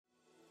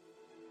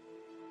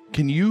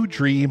Can you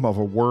dream of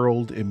a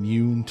world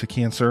immune to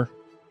cancer?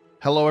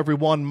 Hello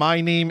everyone, my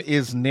name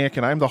is Nick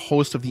and I'm the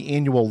host of the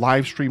annual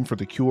live stream for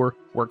The Cure,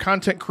 where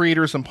content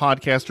creators and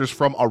podcasters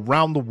from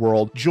around the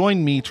world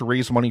join me to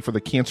raise money for the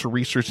Cancer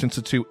Research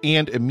Institute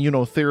and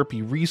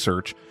immunotherapy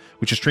research,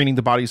 which is training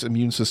the body's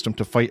immune system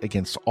to fight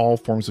against all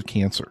forms of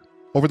cancer.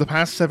 Over the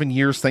past 7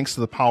 years, thanks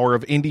to the power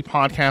of indie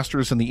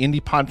podcasters and the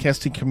indie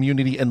podcasting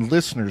community and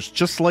listeners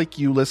just like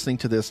you listening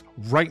to this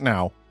right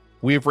now,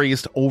 we have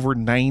raised over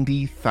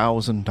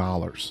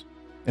 $90,000.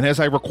 And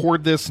as I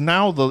record this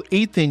now, the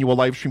 8th annual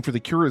live stream for The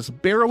Cure is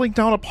barreling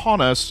down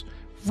upon us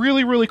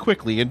really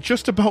quickly in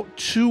just about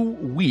 2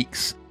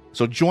 weeks.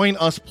 So join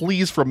us,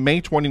 please, from May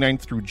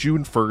 29th through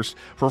June 1st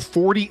for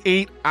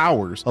 48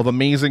 hours of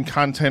amazing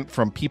content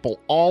from people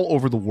all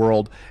over the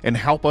world and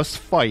help us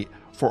fight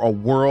for a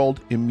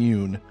world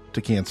immune to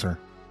cancer.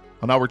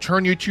 I'll now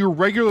return you to your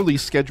regularly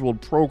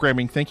scheduled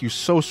programming. Thank you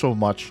so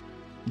much.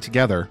 And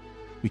together,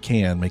 we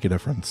can make a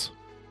difference.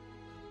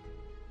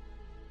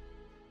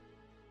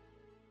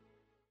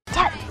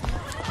 Dad,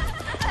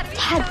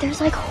 there's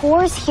like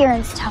whores here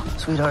and stuff.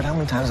 Sweetheart, how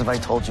many times have I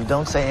told you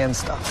don't say and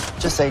stuff?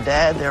 Just say,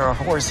 Dad, there are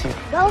whores here.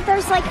 Well,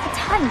 there's like a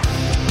ton.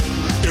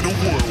 In a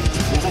world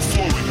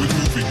overflowing with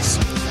movies,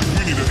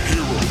 we need a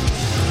hero.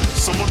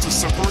 Someone to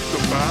separate the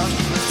bad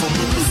from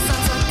the good.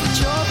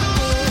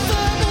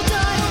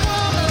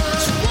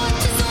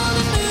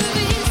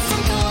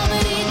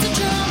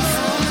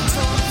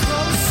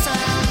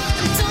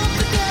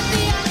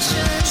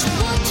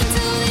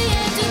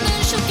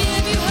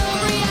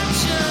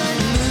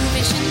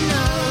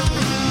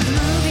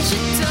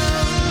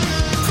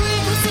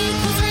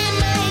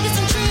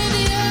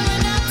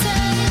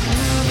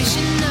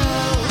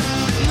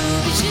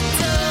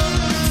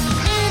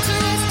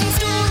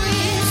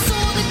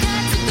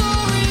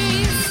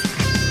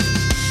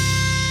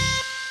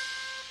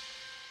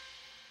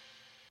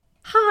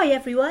 Hi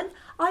everyone,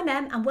 I'm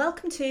Em and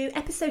welcome to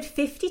episode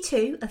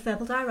 52 of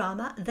Verbal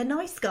Diorama, The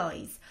Nice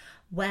Guys,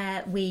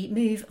 where we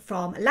move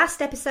from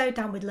last episode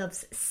Down with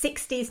Love's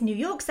 60s New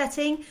York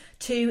setting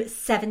to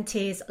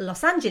 70s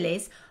Los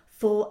Angeles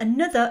for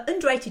another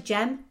underrated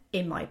gem,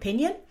 in my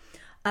opinion.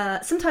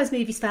 Sometimes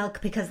movies fail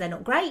because they're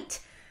not great,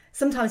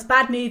 sometimes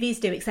bad movies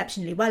do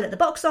exceptionally well at the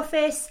box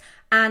office,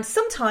 and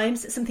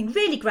sometimes something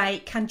really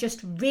great can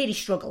just really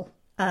struggle.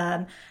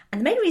 And the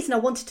main reason I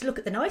wanted to look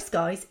at The Nice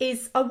Guys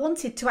is I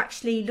wanted to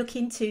actually look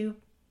into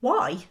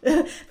why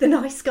The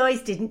Nice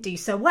Guys didn't do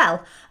so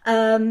well.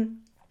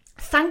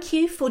 Thank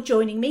you for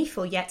joining me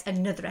for yet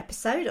another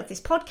episode of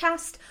this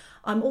podcast.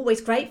 I'm always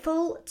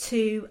grateful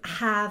to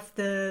have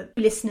the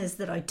listeners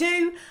that I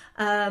do.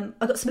 I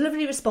got some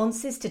lovely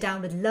responses to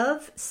Down with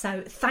Love,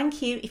 so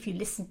thank you if you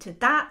listened to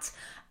that.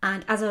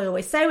 And as I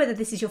always say, whether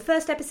this is your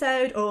first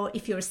episode or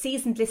if you're a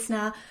seasoned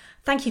listener,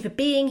 thank you for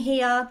being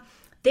here.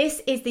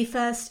 This is the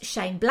first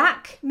Shane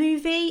Black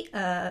movie,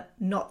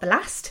 not the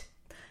last.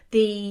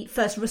 The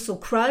first Russell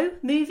Crowe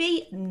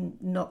movie,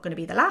 not going to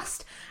be the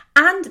last.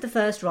 And the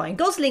first Ryan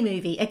Gosling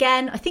movie.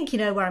 Again, I think you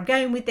know where I'm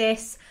going with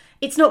this.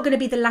 It's not going to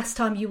be the last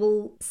time you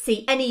will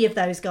see any of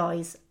those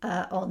guys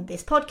on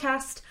this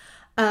podcast.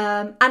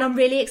 And I'm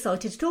really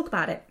excited to talk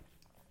about it.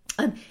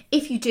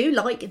 If you do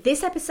like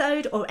this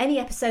episode or any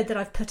episode that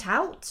I've put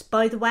out,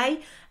 by the way,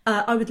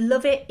 I would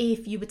love it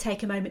if you would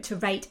take a moment to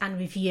rate and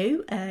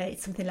review.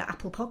 It's something like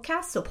Apple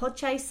Podcasts or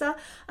Podchaser.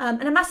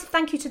 And a massive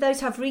thank you to those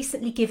who have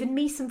recently given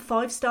me some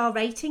 5-star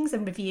ratings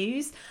and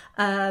reviews.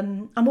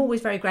 I'm always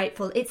very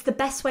grateful. It's the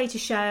best way to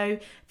show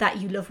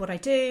that you love what I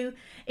do.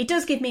 It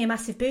does give me a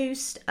massive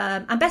boost.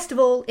 And best of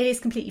all, it is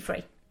completely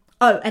free.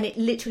 Oh, and it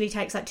literally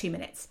takes like 2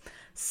 minutes.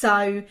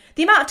 So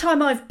the amount of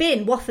time I've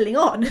been waffling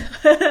on,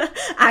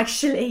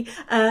 actually,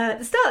 at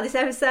the start of this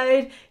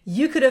episode,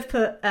 you could have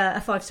put a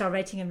 5-star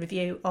rating and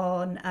review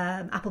on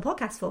Apple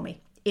Podcasts for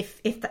me,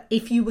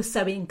 if you were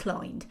so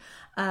inclined.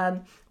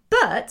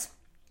 But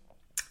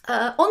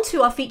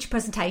onto our feature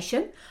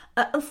presentation.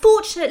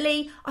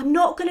 Unfortunately, I'm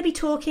not going to be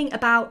talking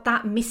about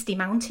that Misty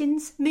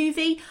Mountains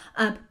movie,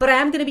 but I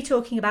am going to be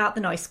talking about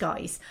The Nice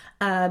Guys.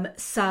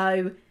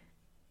 So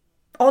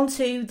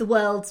onto the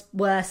world's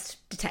worst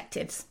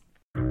detectives.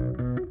 Who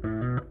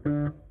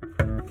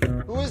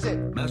is it?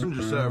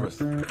 Messenger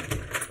service.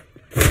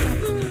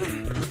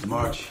 Mr.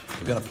 March,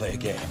 we're gonna play a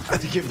game. I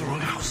think you have the wrong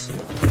house.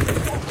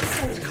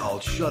 It's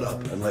called Shut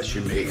Up Unless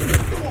You're Me.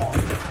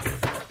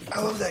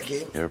 I love that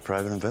game. You're a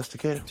private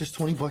investigator? There's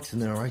 $20 in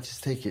there, all right?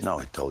 Just take it. No,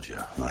 I told you.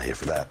 I'm not here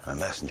for that. I'm a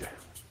messenger.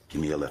 Give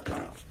me a lift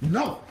on out.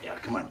 No. Yeah,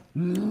 come on.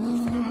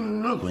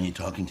 No. When you're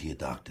talking to your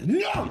doctor, No.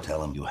 you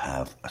tell him you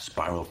have a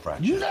spiral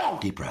fracture. No.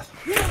 Deep breath.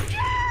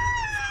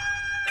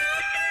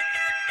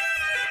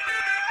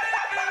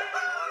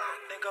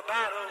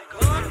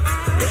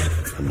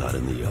 I'm not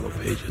in the yellow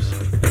pages.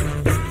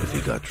 If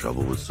you got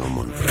trouble with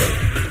someone,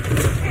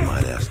 you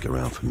might ask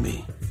around for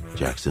me,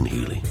 Jackson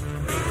Healy.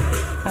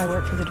 I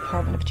work for the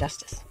Department of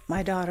Justice.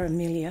 My daughter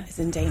Amelia is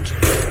in danger.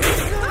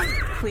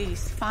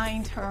 Please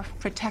find her,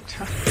 protect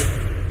her.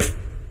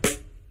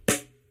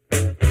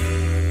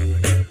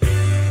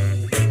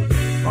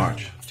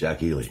 March,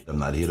 Jack Healy. I'm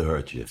not here to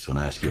hurt you, so I'm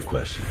gonna ask you a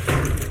question.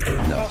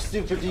 No. How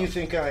stupid do you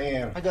think I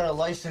am? I got a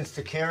license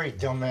to carry,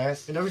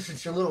 dumbass. And ever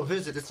since your little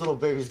visit, this little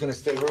baby's gonna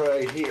stay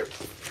right here.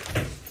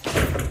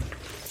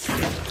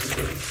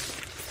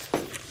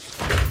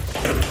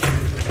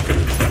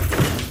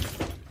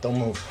 Don't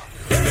move.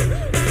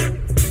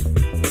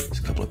 There's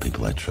a couple of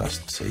people I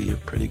trust say you're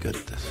pretty good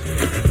at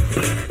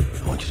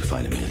this. I want you to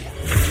find Amelia.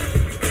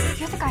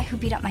 You're the guy who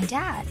beat up my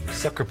dad.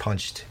 Sucker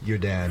punched your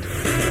dad.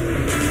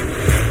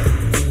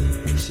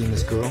 You seen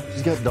this girl?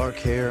 She's got dark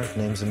hair.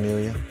 Name's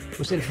Amelia.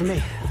 What's in it for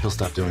me? He'll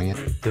stop doing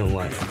it. Doing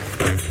what?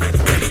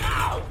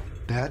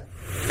 Dad?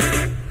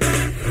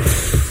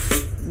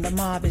 The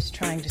mob is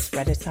trying to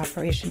spread its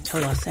operation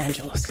to Los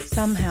Angeles.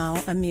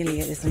 Somehow,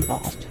 Amelia is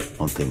involved.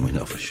 One thing we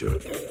know for sure.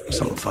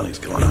 Something funny's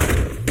going on.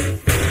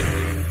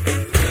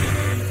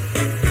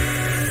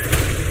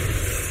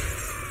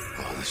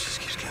 Oh, this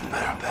just keeps getting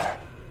better and better.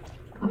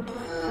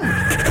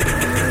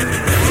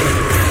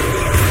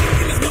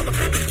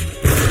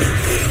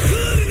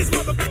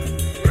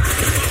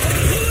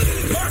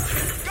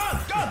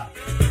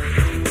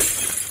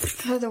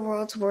 You're the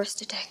world's worst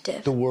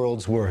detective. The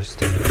world's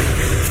worst. Look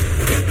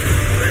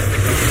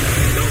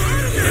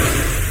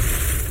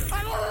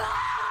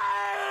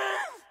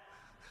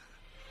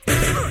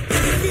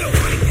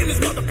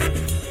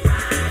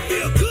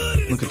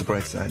at the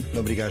bright side.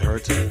 Nobody got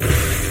hurt.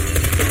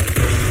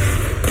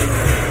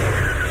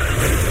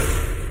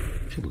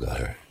 People got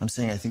hurt. I'm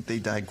saying I think they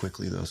died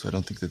quickly, though, so I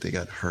don't think that they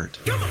got hurt.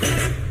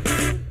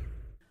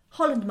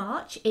 Holland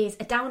March is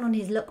a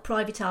down-on-his-luck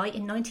private eye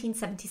in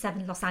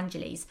 1977 Los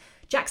Angeles.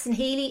 Jackson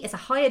Healy is a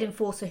hired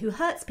enforcer who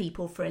hurts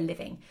people for a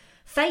living.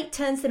 Fate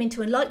turns them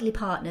into unlikely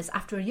partners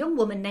after a young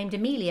woman named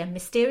Amelia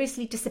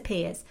mysteriously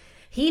disappears.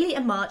 Healy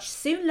and March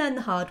soon learn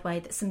the hard way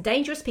that some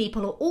dangerous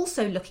people are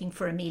also looking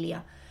for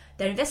Amelia.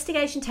 Their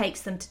investigation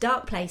takes them to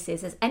dark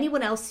places as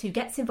anyone else who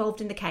gets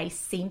involved in the case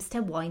seems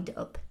to wind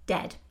up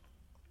dead.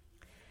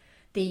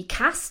 The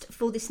cast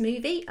for this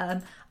movie,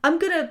 I'm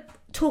going to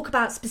talk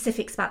about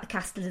specifics about the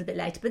cast a little bit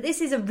later, but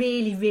this is a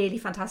really, really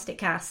fantastic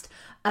cast.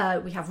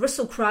 We have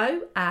Russell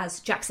Crowe as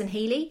Jackson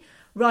Healy,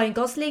 Ryan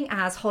Gosling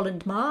as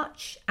Holland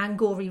March,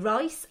 Angourie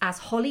Rice as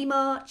Holly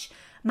March,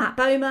 Matt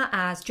Bomer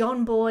as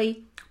John Boy,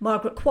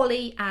 Margaret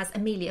Qualley as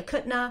Amelia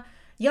Kuttner,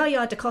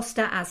 Yaya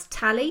DaCosta as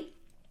Tally,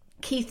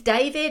 Keith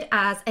David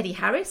as Eddie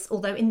Harris,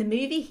 although in the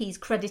movie he's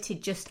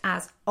credited just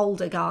as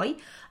older guy,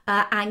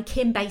 and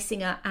Kim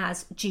Basinger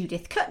as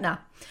Judith Kuttner.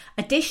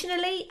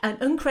 Additionally, an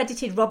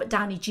uncredited Robert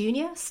Downey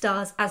Jr.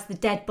 stars as the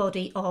dead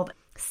body of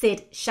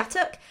Sid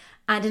Shattuck,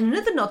 and in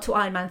another nod to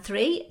Iron Man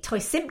 3, Ty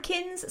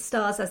Simpkins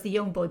stars as the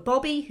young boy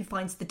Bobby who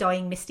finds the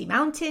dying Misty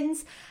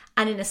Mountains,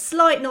 and in a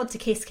slight nod to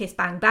Kiss Kiss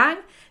Bang Bang,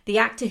 the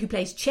actor who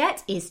plays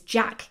Chet is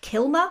Jack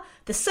Kilmer,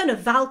 the son of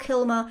Val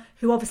Kilmer,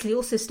 who obviously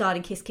also starred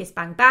in Kiss Kiss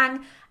Bang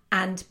Bang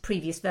and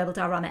previous Verbal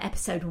Diorama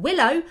episode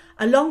Willow,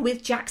 along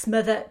with Jack's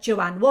mother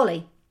Joanne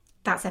Whalley.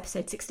 That's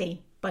episode 16,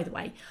 by the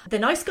way. The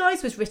Nice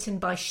Guys was written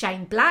by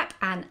Shane Black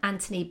and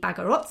Anthony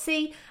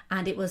Bagarozzi,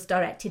 and it was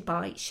directed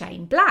by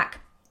Shane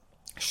Black.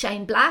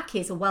 Shane Black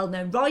is a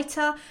well-known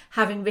writer,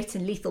 having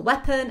written Lethal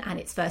Weapon and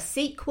its first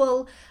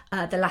sequel,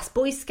 The Last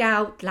Boy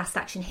Scout, Last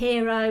Action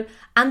Hero,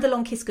 and The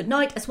Long Kiss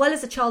Goodnight, as well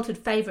as a childhood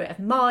favourite of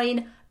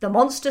mine, The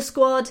Monster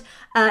Squad.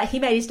 He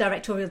made his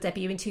directorial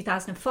debut in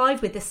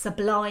 2005 with the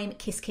sublime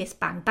Kiss Kiss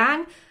Bang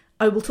Bang.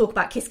 I will talk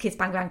about Kiss Kiss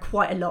Bang Bang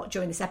quite a lot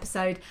during this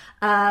episode.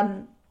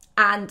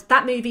 And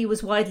that movie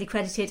was widely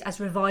credited as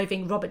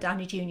reviving Robert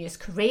Downey Jr.'s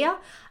career.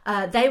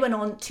 They went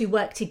on to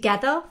work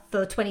together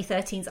for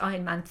 2013's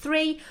Iron Man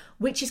 3,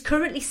 which is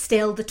currently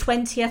still the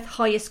 20th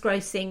highest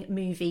grossing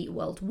movie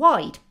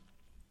worldwide.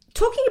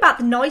 Talking about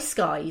The Nice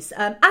Guys,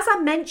 as I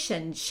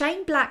mentioned,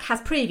 Shane Black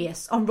has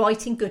previous on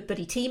writing good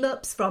buddy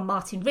team-ups from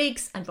Martin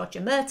Riggs and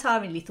Roger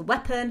Murtaugh in Lethal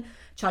Weapon,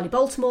 Charlie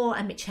Baltimore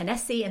and Mitch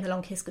Hennessy in The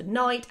Long Kiss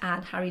Goodnight,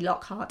 and Harry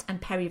Lockhart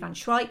and Perry Van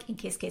Shrike in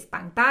Kiss Kiss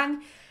Bang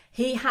Bang.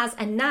 He has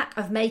a knack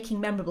of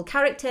making memorable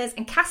characters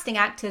and casting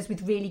actors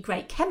with really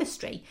great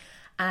chemistry.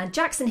 And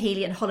Jackson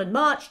Healy and Holland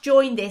March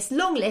join this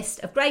long list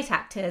of great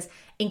actors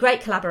in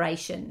great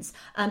collaborations.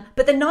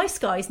 But The Nice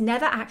Guys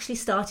never actually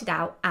started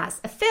out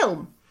as a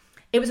film.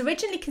 It was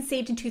originally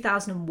conceived in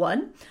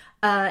 2001.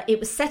 It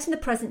was set in the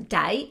present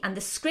day, and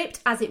the script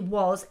as it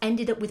was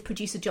ended up with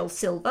producer Joel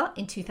Silver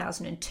in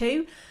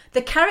 2002.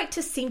 The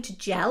characters seemed to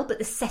gel, but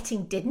the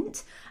setting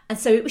didn't, and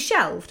so it was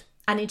shelved.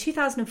 And in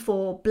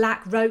 2004,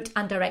 Black wrote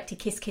and directed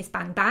Kiss Kiss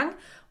Bang Bang,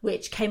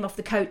 which came off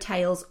the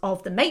coattails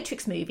of the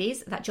Matrix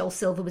movies that Joel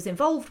Silver was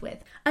involved with.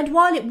 And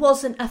while it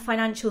wasn't a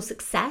financial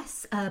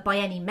success by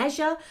any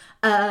measure,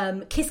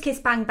 Kiss Kiss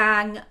Bang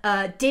Bang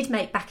did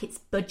make back its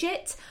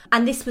budget.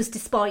 And this was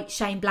despite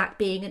Shane Black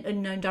being an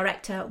unknown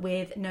director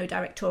with no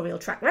directorial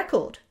track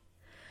record.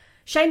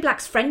 Shane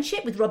Black's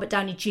friendship with Robert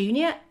Downey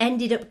Jr.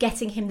 ended up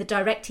getting him the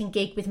directing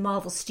gig with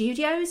Marvel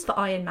Studios for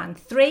Iron Man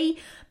 3,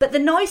 but The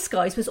Nice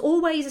Guys was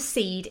always a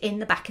seed in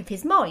the back of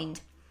his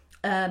mind.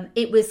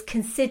 It was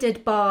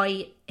considered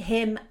by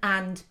him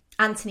and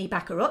Anthony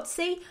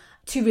Bagarozzi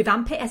to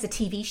revamp it as a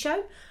TV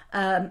show,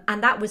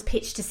 and that was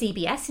pitched to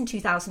CBS in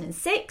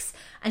 2006.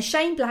 And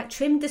Shane Black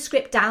trimmed the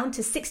script down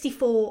to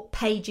 64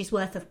 pages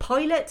worth of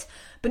pilot.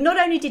 But not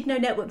only did no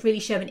network really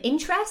show an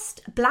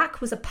interest,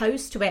 Black was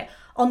opposed to it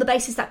on the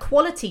basis that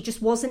quality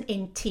just wasn't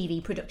in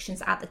TV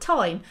productions at the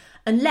time,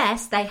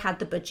 unless they had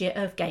the budget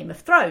of Game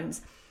of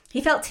Thrones. He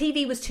felt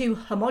TV was too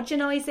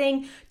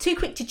homogenising, too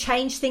quick to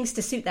change things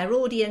to suit their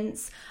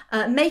audience.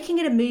 Making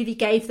it a movie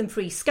gave them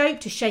free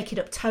scope to shake it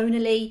up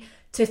tonally,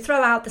 to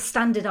throw out the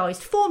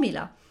standardised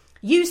formula,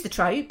 use the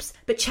tropes,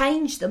 but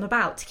change them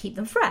about to keep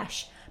them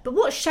fresh. But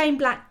what Shane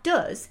Black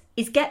does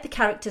is get the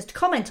characters to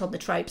comment on the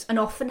tropes and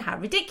often how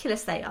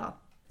ridiculous they are.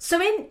 So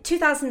in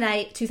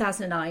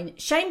 2008-2009,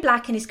 Shane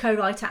Black and his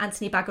co-writer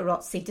Anthony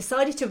Bagarozzi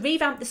decided to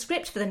revamp the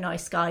script for The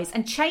Nice Guys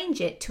and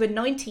change it to a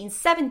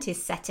 1970s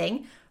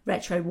setting,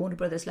 retro Warner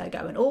Brothers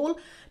logo and all.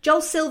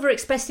 Joel Silver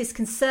expressed his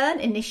concern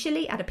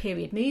initially at a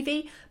period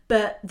movie,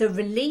 but the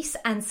release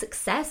and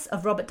success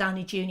of Robert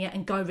Downey Jr.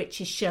 and Guy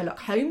Ritchie's Sherlock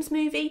Holmes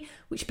movie,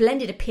 which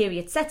blended a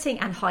period setting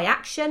and high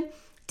action,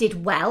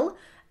 did well,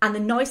 and The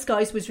Nice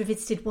Guys was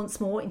revisited once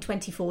more in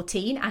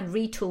 2014 and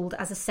retooled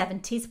as a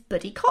 70s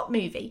buddy cop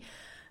movie,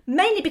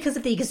 mainly because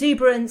of the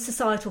exuberance,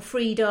 societal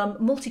freedom,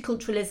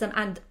 multiculturalism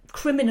and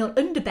criminal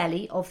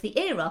underbelly of the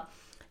era.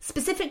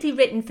 Specifically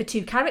written for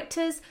two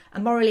characters, a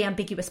morally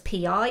ambiguous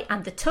PI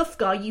and the tough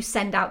guy you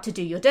send out to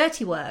do your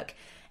dirty work.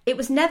 It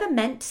was never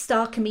meant to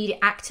star comedic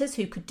actors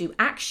who could do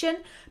action,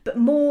 but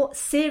more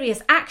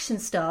serious action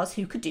stars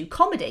who could do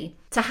comedy.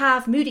 To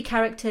have moody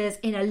characters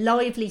in a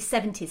lively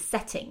 70s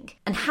setting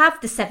and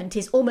have the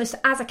 70s almost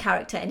as a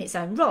character in its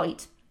own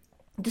right.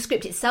 The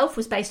script itself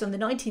was based on the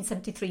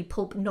 1973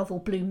 pulp novel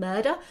Blue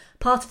Murder,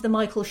 part of the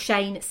Michael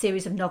Shayne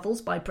series of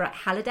novels by Brett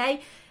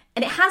Halliday,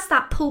 and it has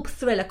that pulp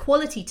thriller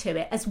quality to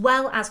it, as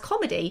well as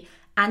comedy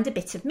and a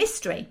bit of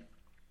mystery.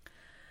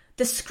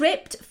 The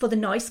script for The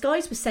Nice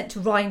Guys was sent to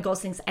Ryan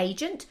Gosling's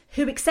agent,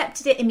 who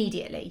accepted it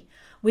immediately.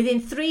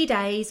 Within 3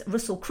 days,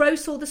 Russell Crowe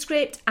saw the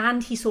script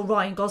and he saw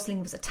Ryan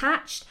Gosling was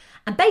attached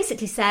and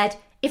basically said,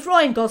 if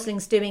Ryan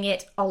Gosling's doing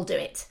it, I'll do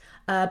it.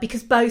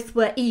 Because both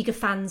were eager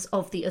fans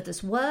of the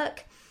other's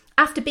work.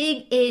 After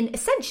being in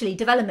essentially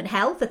development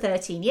hell for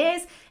 13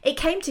 years, it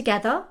came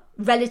together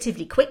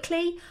relatively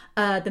quickly.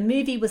 The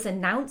movie was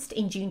announced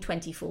in June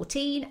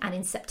 2014, and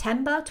in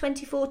September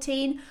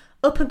 2014,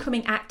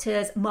 up-and-coming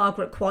actors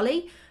Margaret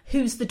Qualley,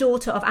 who's the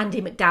daughter of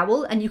Andy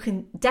McDowell, and you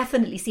can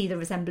definitely see the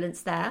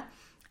resemblance there,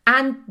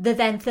 and the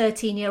then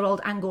 13-year-old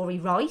Angourie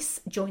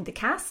Rice joined the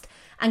cast.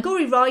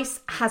 Angourie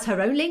Rice has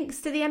her own links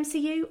to the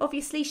MCU,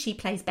 obviously. She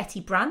plays Betty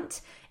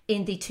Brant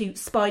in the two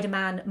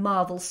Spider-Man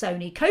Marvel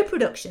Sony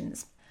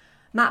co-productions.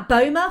 Matt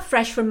Bomer,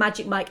 fresh from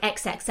Magic Mike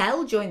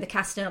XXL, joined the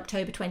cast in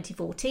October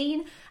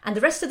 2014, and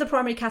the rest of the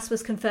primary cast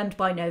was confirmed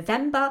by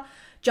November.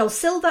 Joel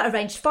Silver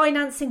arranged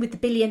financing with the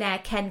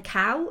billionaire Ken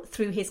Cow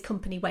through his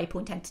company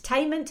Waypoint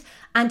Entertainment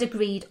and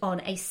agreed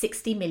on a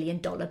 $60 million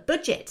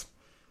budget.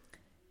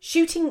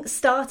 Shooting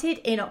started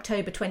in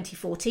October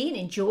 2014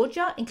 in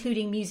Georgia,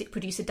 including music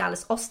producer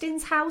Dallas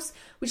Austin's house,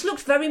 which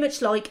looked very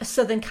much like a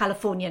Southern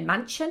Californian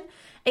mansion.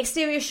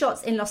 Exterior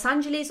shots in Los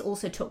Angeles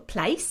also took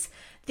place.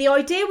 The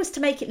idea was to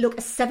make it look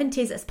as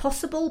 70s as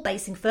possible,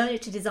 basing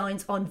furniture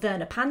designs on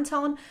Werner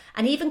Panton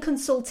and even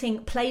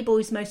consulting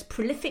Playboy's most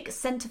prolific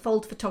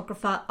centerfold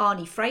photographer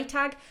Arnie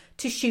Freytag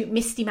to shoot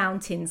Misty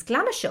Mountains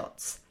glamour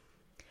shots.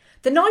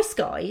 The Nice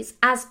Guys,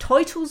 as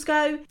titles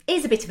go,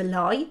 is a bit of a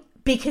lie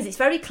because it's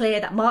very clear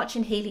that March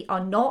and Healy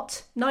are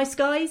not nice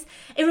guys.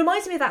 It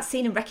reminds me of that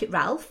scene in Wreck-It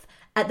Ralph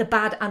at the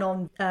Bad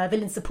Anon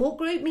Villain Support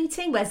Group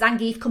meeting where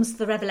Zangief comes to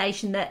the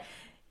revelation that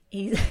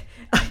he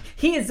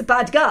is a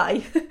bad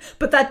guy,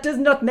 but that does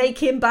not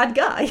make him bad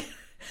guy.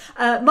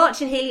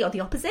 March and Healy are the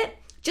opposite.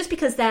 Just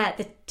because they're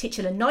the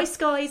titular nice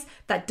guys,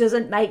 that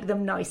doesn't make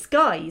them nice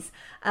guys.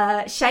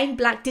 Shane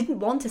Black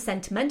didn't want a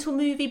sentimental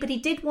movie, but he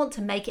did want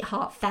to make it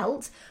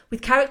heartfelt,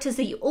 with characters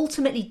that you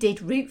ultimately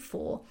did root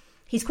for.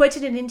 He's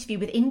quoted in an interview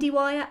with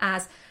IndieWire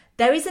as,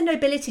 "There is a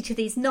nobility to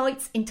these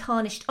knights in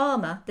tarnished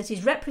armour that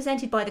is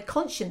represented by the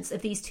conscience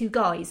of these two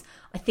guys.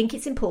 I think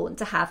it's important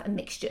to have a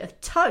mixture of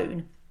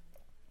tone."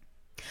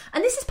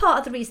 And this is part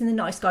of the reason The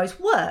Nice Guys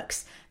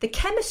works. The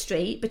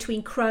chemistry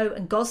between Crowe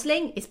and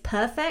Gosling is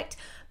perfect,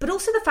 but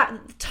also the fact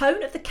that the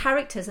tone of the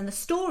characters and the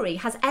story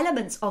has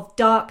elements of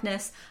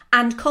darkness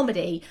and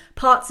comedy,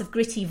 parts of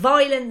gritty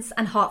violence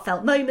and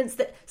heartfelt moments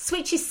that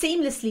switches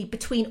seamlessly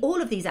between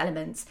all of these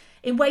elements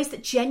in ways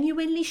that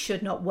genuinely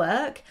should not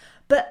work.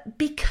 But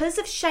because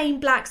of Shane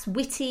Black's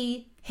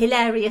witty,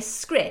 hilarious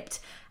script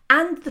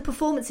and the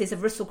performances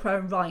of Russell Crowe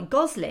and Ryan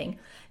Gosling,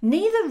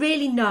 neither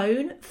really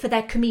known for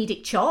their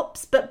comedic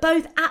chops, but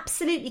both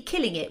absolutely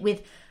killing it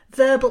with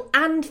verbal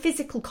and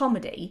physical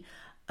comedy,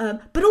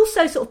 but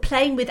also sort of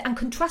playing with and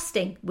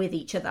contrasting with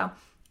each other.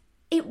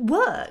 It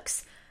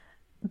works.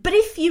 But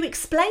if you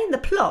explain the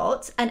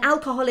plot, an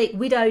alcoholic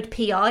widowed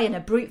PI and a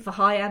brute for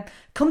hire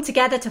come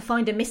together to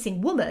find a missing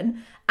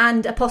woman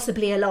and a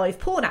possibly alive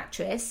porn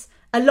actress,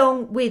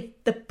 along with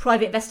the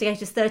private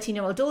investigator's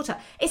 13-year-old daughter,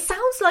 it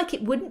sounds like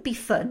it wouldn't be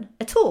fun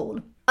at all.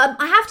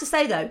 I have to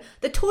say, though,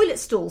 the toilet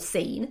stall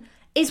scene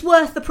is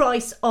worth the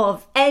price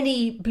of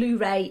any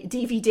Blu-ray,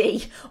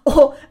 DVD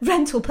or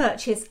rental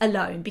purchase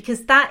alone,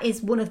 because that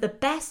is one of the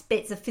best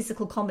bits of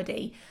physical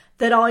comedy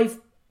that I've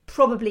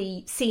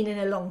probably seen in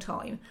a long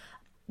time.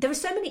 There are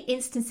so many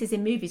instances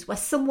in movies where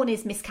someone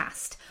is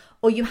miscast,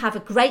 or you have a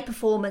great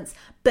performance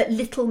but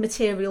little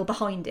material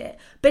behind it.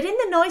 But in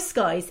The Nice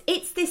Guys,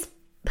 it's this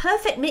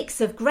perfect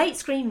mix of great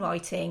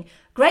screenwriting,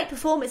 great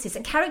performances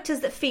and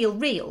characters that feel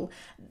real,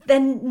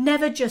 then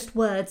never just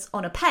words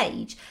on a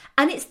page.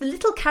 And it's the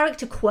little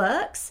character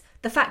quirks,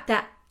 the fact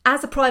that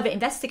as a private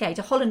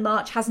investigator, Holland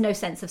March has no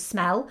sense of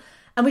smell,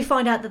 and we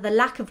find out that the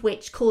lack of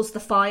which caused the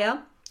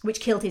fire, which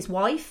killed his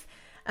wife,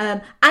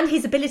 and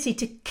his ability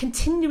to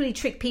continually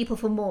trick people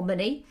for more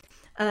money,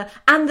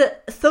 and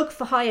that thug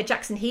for hire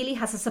Jackson Healy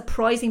has a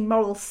surprising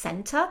moral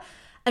centre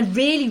and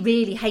really,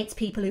 really hates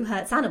people who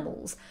hurts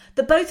animals,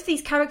 that both of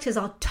these characters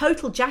are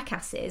total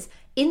jackasses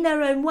in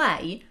their own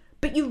way,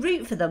 but you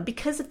root for them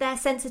because of their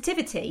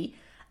sensitivity.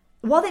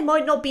 While they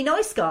might not be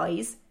nice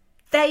guys,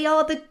 they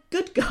are the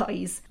good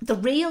guys. The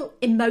real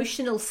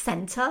emotional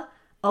centre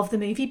of the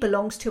movie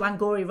belongs to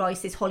Angourie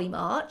Rice's Holly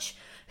March,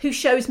 who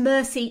shows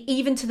mercy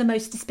even to the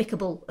most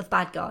despicable of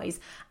bad guys,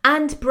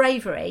 and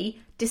bravery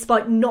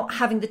despite not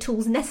having the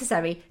tools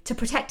necessary to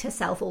protect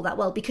herself all that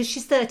well, because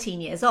she's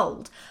 13 years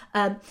old.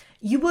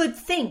 You would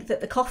think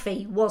that the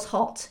coffee was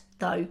hot,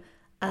 though,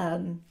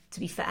 to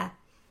be fair.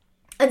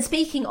 And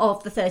speaking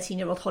of the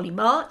 13-year-old Holly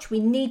March, we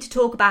need to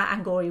talk about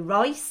Angourie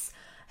Rice,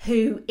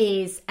 who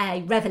is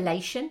a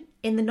revelation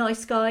in The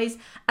Nice Guys,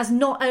 as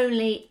not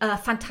only a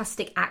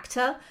fantastic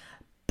actor,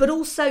 but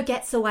also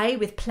gets away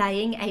with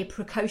playing a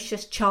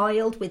precocious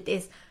child with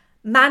this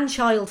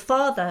man-child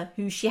father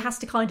who she has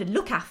to kind of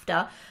look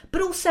after,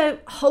 but also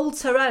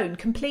holds her own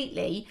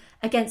completely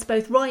against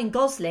both Ryan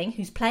Gosling,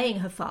 who's playing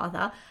her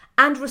father,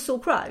 and Russell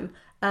Crowe.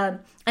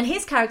 And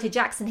his character,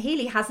 Jackson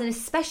Healy, has an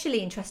especially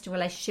interesting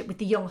relationship with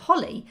the young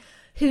Holly,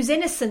 whose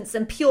innocence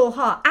and pure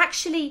heart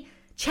actually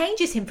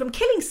changes him from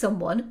killing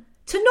someone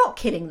to not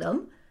killing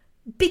them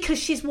because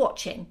she's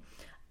watching.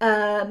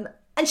 And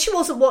she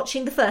wasn't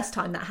watching the first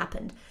time that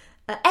happened.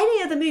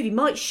 Any other movie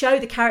might show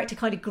the character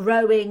kind of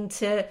growing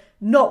to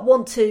not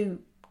want to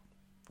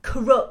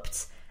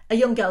corrupt a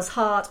young girl's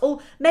heart, or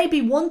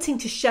maybe wanting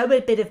to show a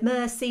bit of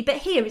mercy. But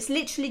here it's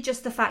literally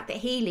just the fact that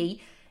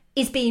Healy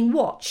is being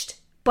watched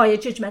by a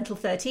judgmental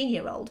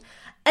 13-year-old.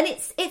 And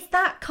it's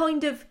that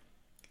kind of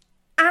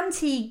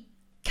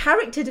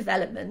anti-character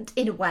development,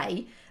 in a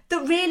way,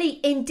 that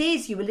really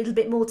endears you a little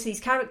bit more to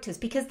these characters,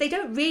 because they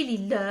don't really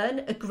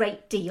learn a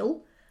great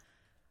deal.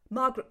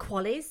 Margaret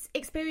Qualley's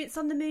experience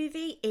on the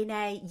movie in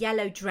a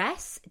yellow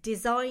dress,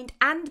 designed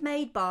and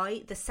made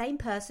by the same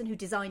person who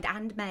designed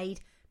and made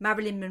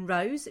Marilyn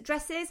Monroe's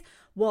dresses,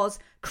 was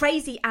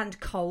crazy and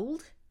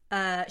cold.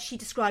 She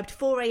described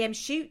 4 a.m.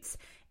 shoots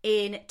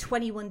in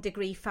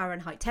 21-degree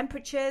Fahrenheit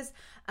temperatures,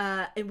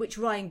 in which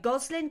Ryan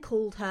Gosling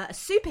called her a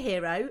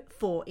superhero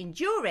for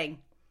enduring.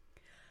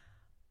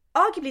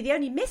 Arguably, the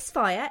only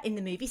misfire in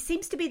the movie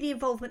seems to be the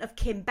involvement of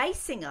Kim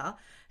Basinger,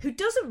 who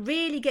doesn't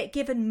really get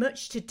given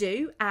much to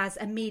do as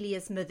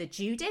Amelia's mother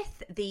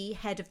Judith, the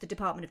head of the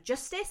Department of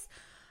Justice.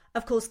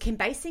 Of course, Kim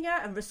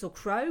Basinger and Russell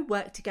Crowe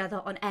worked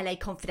together on LA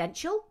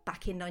Confidential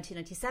back in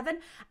 1997,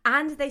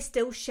 and they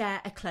still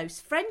share a close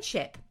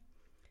friendship.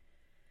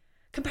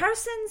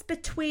 Comparisons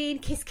between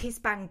Kiss Kiss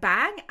Bang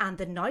Bang and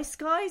The Nice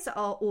Guys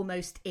are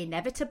almost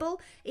inevitable.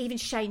 Even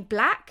Shane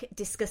Black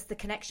discussed the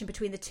connection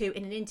between the two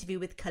in an interview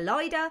with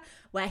Collider,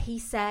 where he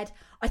said,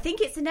 "I think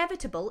it's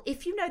inevitable,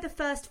 if you know the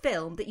first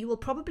film, that you will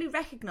probably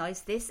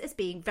recognise this as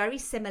being very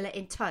similar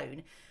in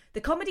tone.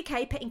 The comedy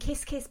caper in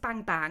Kiss Kiss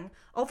Bang Bang,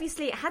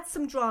 obviously it had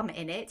some drama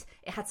in it,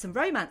 it had some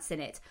romance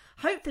in it.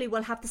 Hopefully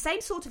we'll have the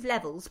same sort of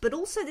levels, but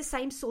also the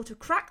same sort of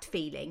cracked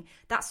feeling,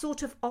 that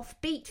sort of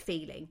offbeat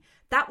feeling.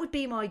 That would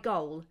be my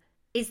goal,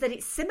 is that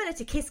it's similar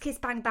to Kiss Kiss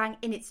Bang Bang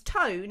in its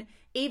tone,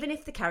 even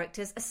if the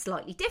characters are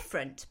slightly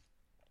different."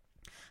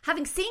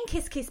 Having seen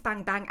Kiss Kiss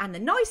Bang Bang and The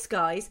Nice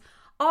Guys,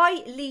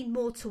 I lean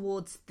more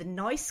towards The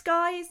Nice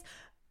Guys,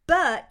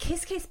 but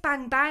Kiss Kiss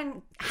Bang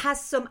Bang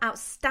has some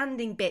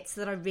outstanding bits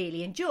that I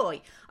really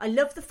enjoy. I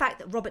love the fact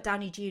that Robert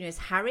Downey Jr.'s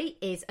Harry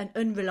is an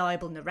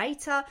unreliable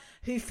narrator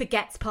who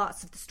forgets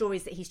parts of the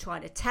stories that he's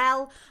trying to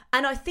tell.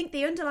 And I think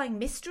the underlying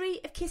mystery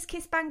of Kiss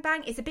Kiss Bang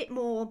Bang is a bit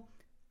more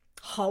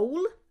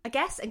whole, I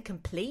guess, and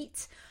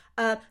complete.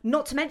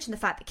 Not to mention the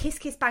fact that Kiss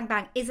Kiss Bang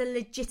Bang is a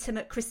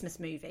legitimate Christmas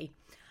movie.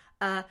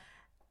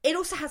 It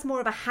also has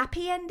more of a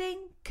happy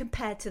ending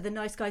compared to The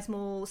Nice Guys'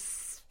 more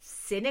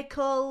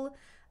cynical,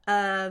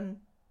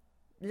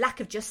 lack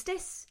of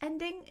justice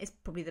ending is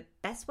probably the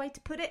best way to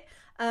put it,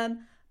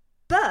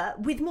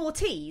 but with more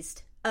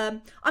teased.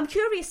 I'm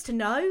curious to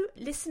know,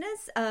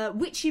 listeners,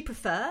 which you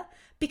prefer,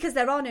 because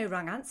there are no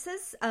wrong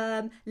answers.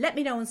 Let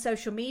me know on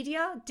social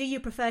media. Do you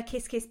prefer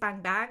Kiss Kiss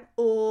Bang Bang,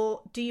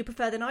 or do you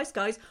prefer The Nice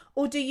Guys,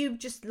 or do you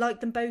just like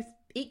them both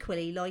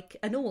equally, like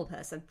a normal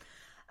person?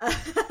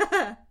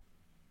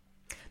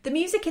 The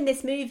music in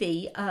this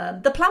movie,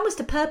 the plan was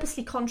to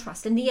purposely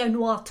contrast a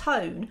neo-noir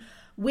tone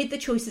with the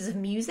choices of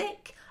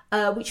music.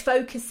 which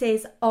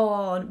focuses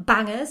on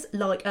bangers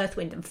like Earth,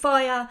 Wind and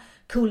Fire,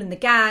 Kool and the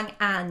Gang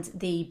and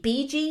the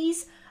Bee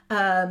Gees,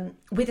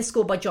 with a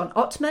score by John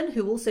Ottman,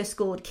 who also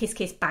scored Kiss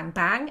Kiss Bang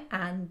Bang,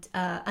 and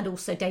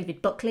also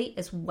David Buckley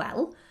as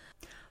well.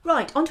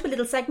 Right, onto a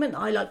little segment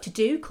I like to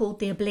do called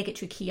the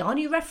obligatory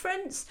Keanu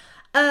reference.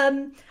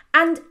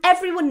 And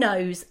everyone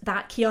knows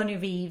that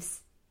Keanu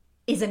Reeves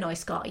is a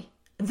nice guy,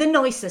 the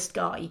nicest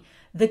guy,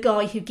 the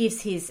guy who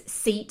gives his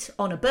seat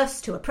on a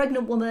bus to a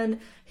pregnant woman,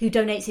 who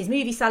donates his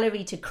movie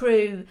salary to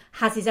crew,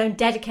 has his own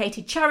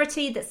dedicated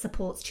charity that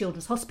supports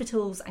children's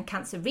hospitals and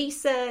cancer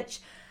research.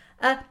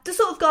 The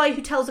sort of guy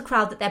who tells a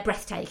crowd that they're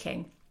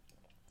breathtaking.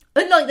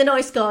 Unlike the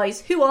nice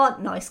guys, who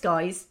aren't nice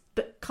guys,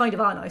 but kind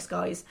of are nice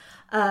guys,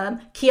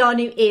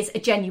 Keanu is a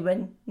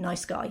genuine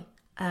nice guy.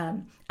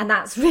 And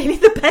that's really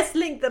the best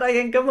link that I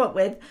can come up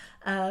with.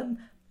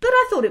 But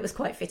I thought it was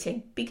quite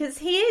fitting because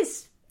he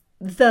is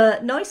the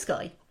nice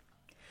guy.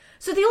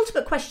 So the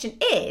ultimate question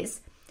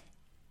is,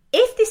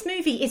 if this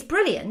movie is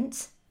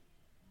brilliant,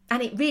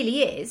 and it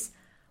really is,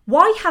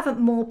 why haven't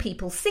more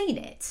people seen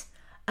it?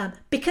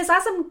 Because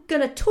as I'm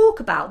going to talk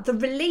about, the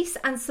release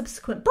and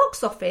subsequent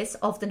box office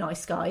of The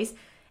Nice Guys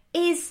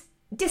is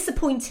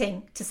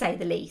disappointing, to say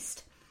the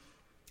least.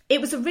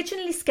 It was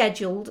originally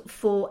scheduled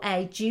for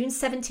a June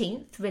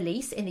 17th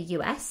release in the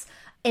US.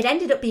 It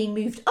ended up being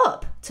moved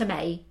up to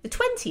May the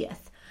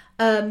 20th.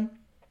 And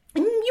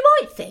you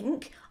might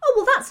think, oh,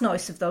 well, that's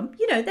nice of them.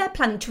 You know, they're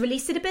planning to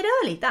release it a bit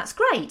early. That's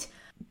great.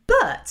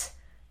 But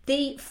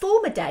the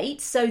former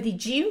date, so the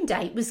June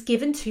date, was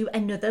given to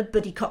another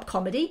buddy cop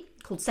comedy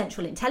called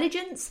Central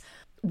Intelligence,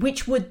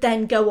 which would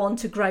then go on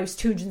to gross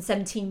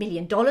 $217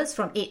 million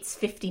from its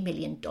 $50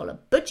 million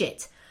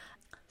budget.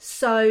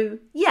 So,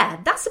 yeah,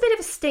 that's a bit of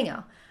a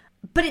stinger.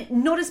 But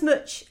not as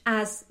much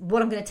as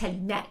what I'm going to tell you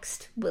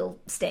next will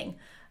sting.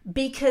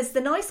 Because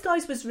The Nice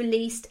Guys was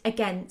released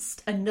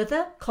against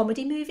another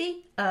comedy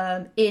movie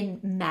in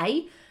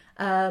May.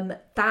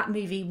 That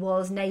movie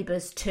was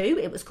Neighbours 2.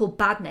 It was called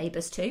Bad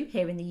Neighbours 2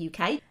 here in the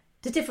UK.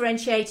 To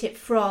differentiate it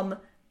from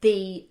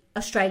the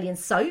Australian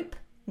soap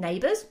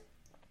Neighbours.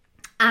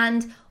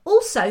 And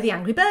also the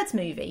Angry Birds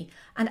movie.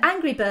 And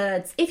Angry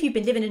Birds, if you've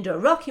been living under a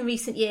rock in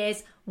recent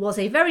years, was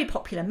a very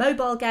popular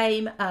mobile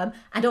game.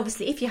 And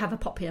obviously, if you have a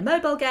popular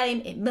mobile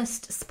game, it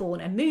must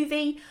spawn a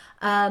movie.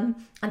 And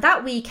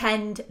that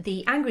weekend,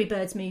 the Angry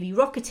Birds movie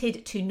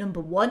rocketed to number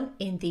 1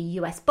 in the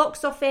US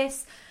box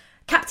office.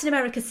 Captain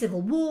America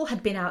Civil War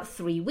had been out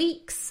 3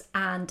 weeks,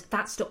 and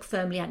that stuck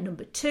firmly at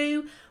number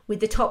 2, with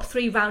the top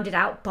 3 rounded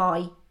out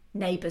by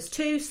Neighbours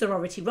 2,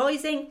 Sorority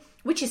Rising,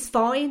 which is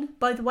fine,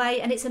 by the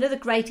way, and it's another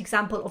great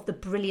example of the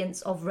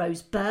brilliance of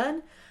Rose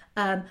Byrne.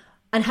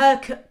 And her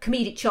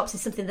comedic chops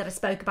is something that I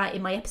spoke about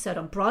in my episode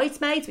on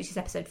Bridesmaids, which is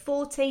episode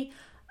 40.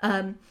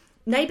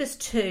 Neighbours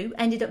 2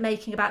 ended up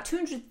making about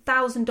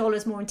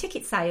 $200,000 more in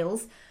ticket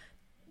sales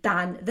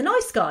than The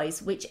Nice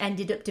Guys, which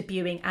ended up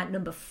debuting at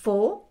number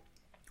 4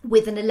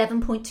 with an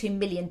 $11.2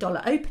 million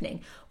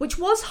opening, which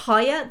was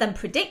higher than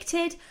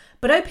predicted,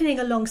 but opening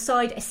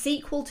alongside a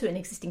sequel to an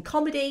existing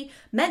comedy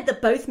meant that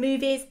both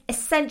movies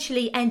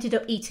essentially ended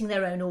up eating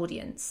their own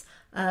audience,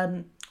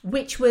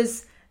 which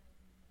was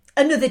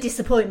another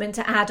disappointment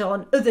to add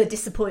on other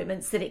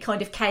disappointments that it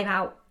kind of came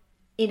out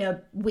in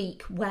a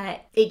week where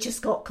it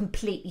just got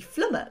completely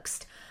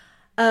flummoxed.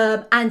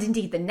 And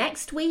indeed the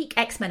next week,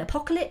 X-Men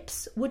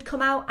Apocalypse would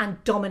come out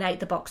and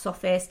dominate the box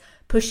office,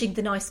 pushing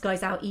The Nice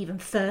Guys out even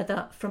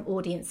further from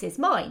audiences'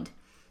 mind.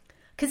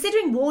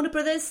 Considering Warner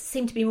Brothers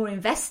seemed to be more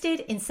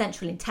invested in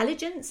Central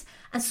Intelligence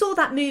and saw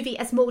that movie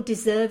as more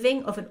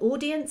deserving of an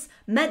audience,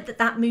 meant that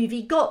that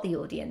movie got the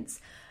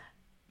audience.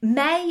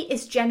 May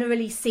is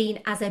generally seen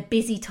as a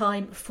busy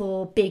time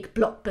for big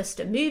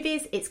blockbuster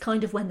movies. It's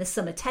kind of when the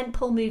summer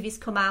tentpole movies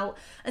come out.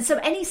 And so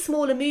any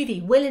smaller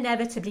movie will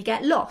inevitably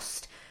get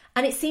lost.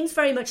 And it seems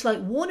very much like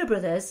Warner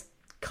Brothers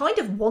kind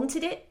of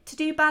wanted it to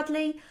do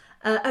badly.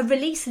 A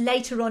release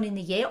later on in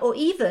the year, or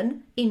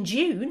even in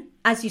June,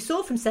 as you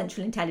saw from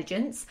Central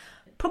Intelligence,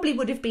 probably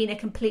would have been a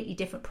completely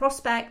different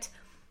prospect.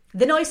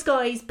 The Nice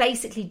Guys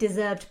basically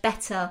deserved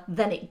better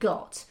than it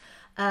got.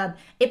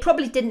 It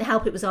probably didn't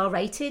help it was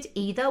R-rated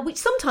either, which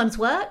sometimes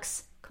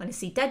works, kind of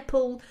see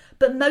Deadpool,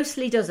 but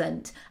mostly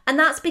doesn't. And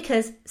that's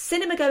because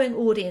cinema-going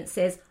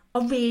audiences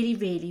are really,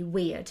 really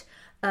weird.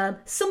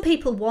 Some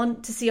people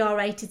want to see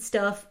R-rated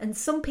stuff and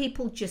some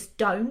people just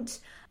don't.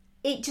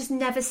 It just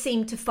never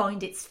seemed to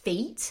find its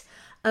feet.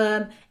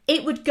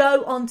 It would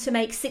go on to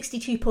make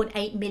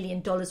 $62.8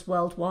 million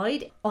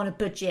worldwide on a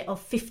budget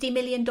of $50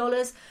 million.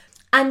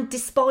 And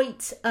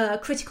despite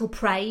critical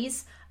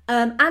praise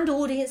and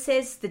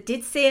audiences that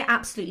did see it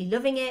absolutely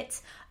loving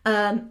it,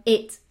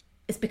 it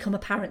has become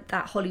apparent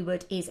that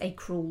Hollywood is a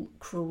cruel,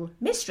 cruel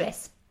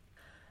mistress.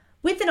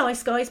 With The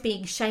Nice Guys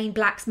being Shane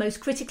Black's most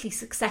critically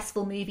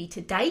successful movie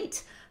to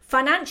date,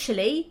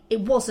 financially,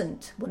 it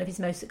wasn't one of his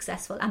most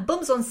successful, and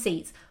bums on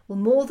seats will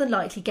more than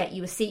likely get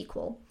you a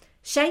sequel.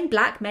 Shane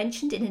Black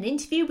mentioned in an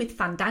interview with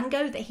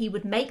Fandango that he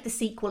would make the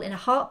sequel in a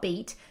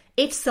heartbeat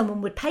if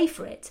someone would pay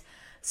for it.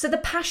 So the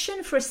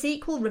passion for a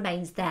sequel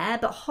remains there,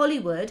 but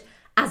Hollywood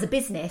as a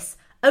business,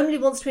 only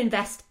wants to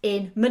invest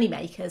in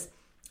moneymakers.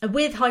 And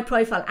with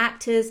high-profile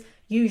actors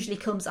usually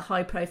comes a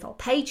high-profile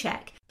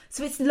paycheck.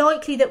 So it's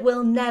likely that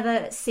we'll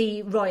never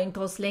see Ryan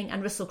Gosling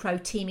and Russell Crowe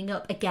teaming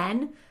up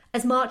again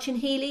as March and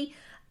Healy.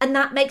 And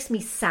that makes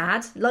me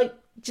sad, like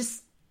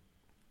just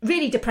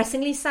really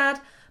depressingly sad.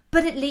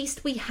 But at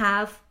least we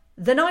have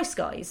The Nice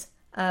Guys.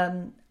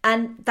 And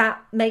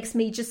that makes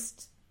me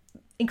just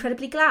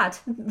incredibly glad,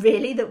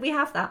 really, that we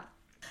have that.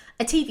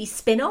 A TV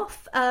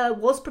spin-off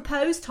was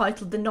proposed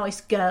titled The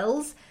Nice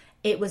Girls.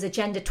 It was a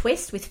gender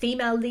twist with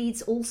female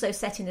leads, also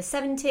set in the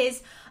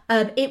 70s.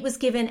 It was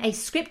given a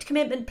script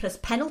commitment plus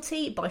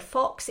penalty by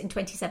Fox in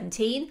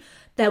 2017.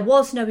 There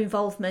was no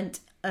involvement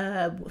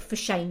for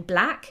Shane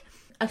Black.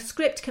 A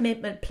script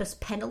commitment plus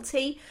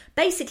penalty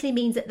basically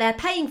means that they're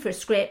paying for a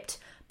script,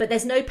 but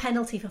there's no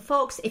penalty for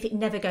Fox if it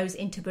never goes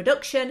into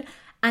production.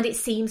 And it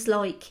seems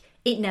like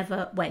it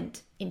never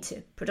went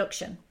into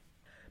production.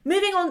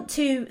 Moving on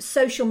to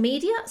social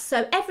media.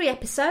 So every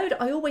episode,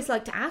 I always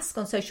like to ask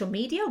on social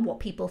media what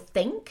people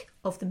think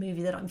of the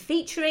movie that I'm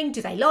featuring.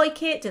 Do they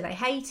like it? Do they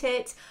hate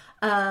it?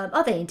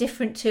 Are they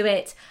indifferent to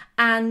it?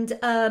 And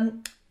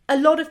a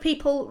lot of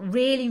people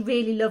really,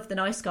 really love The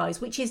Nice Guys,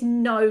 which is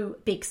no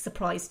big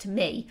surprise to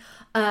me.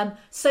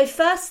 So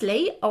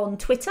firstly, on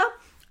Twitter,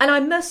 and I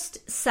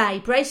must say,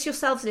 brace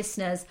yourselves,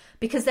 listeners,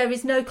 because there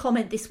is no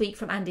comment this week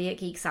from Andy at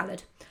Geek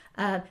Salad.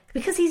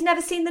 Because he's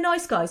never seen The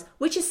Nice Guys,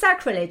 which is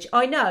sacrilege,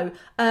 I know.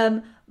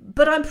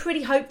 But I'm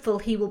pretty hopeful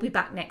he will be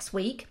back next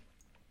week.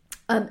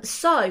 As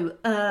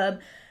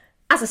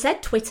I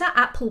said, Twitter,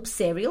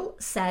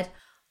 @PulpSerial, said,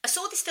 I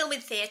saw this film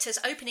in theatres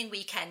opening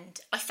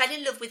weekend. I fell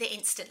in love with it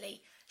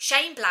instantly.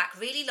 Shane Black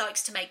really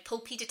likes to make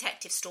pulpy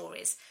detective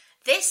stories.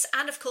 This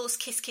and, of course,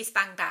 Kiss Kiss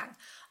Bang Bang.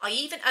 I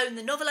even own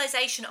the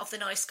novelisation of The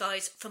Nice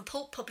Guys from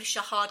pulp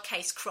publisher Hard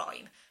Case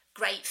Crime.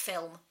 Great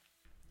film.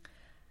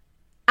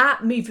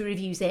 @Movie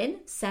Reviews In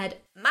said,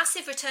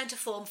 massive return to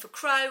form for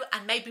Crowe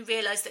and made me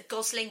realise that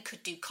Gosling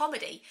could do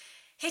comedy.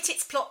 Hit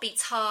its plot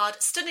beats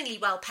hard, stunningly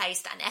well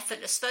paced and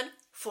effortless fun.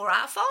 4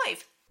 out of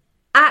 5.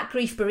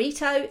 @Grief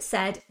Burrito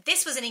said,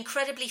 this was an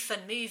incredibly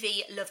fun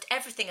movie, loved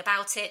everything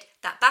about it.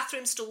 That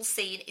bathroom stall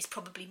scene is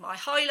probably my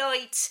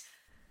highlight.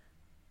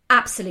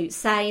 Absolute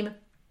same.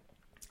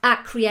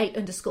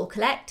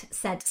 @Create_Collect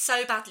said,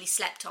 so badly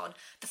slept on.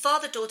 The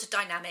father-daughter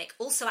dynamic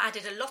also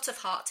added a lot of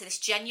heart to this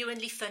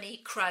genuinely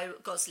funny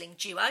Crowe-Gosling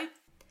duo.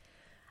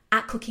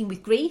 @Cooking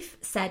with Grief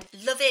said,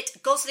 love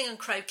it. Gosling and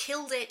Crowe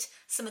killed it.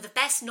 Some of the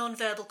best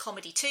non-verbal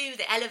comedy too.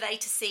 The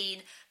elevator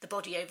scene, the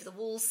body over the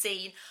wall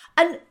scene.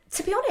 And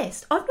to be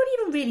honest, I've not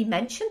even really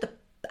mentioned the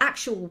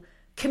actual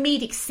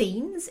comedic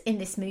scenes in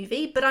this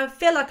movie, but I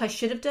feel like I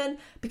should have done,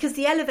 because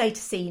the elevator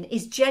scene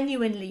is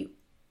genuinely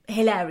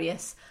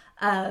hilarious.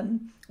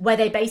 Where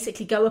they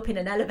basically go up in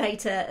an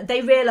elevator,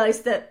 they realise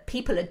that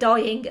people are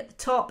dying at the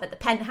top, at the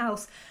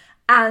penthouse,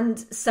 and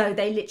so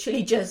they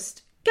literally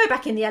just go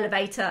back in the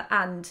elevator,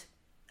 and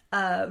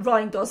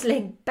Ryan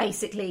Gosling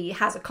basically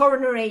has a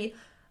coronary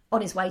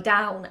on his way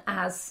down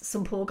as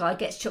some poor guy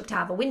gets chucked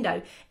out of a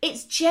window.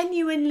 It's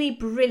genuinely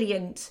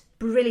brilliant,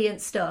 brilliant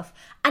stuff,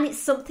 and it's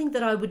something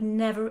that I would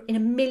never in a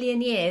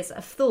million years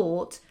have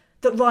thought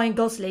that Ryan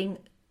Gosling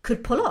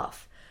could pull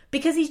off.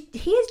 Because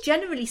he is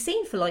generally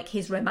seen for like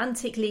his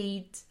romantic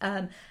leads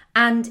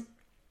and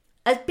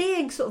as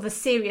being sort of a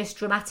serious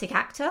dramatic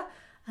actor.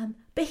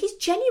 But he's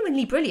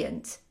genuinely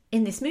brilliant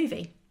in this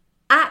movie.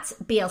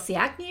 @BLC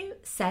Agnew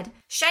said,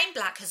 Shane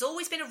Black has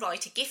always been a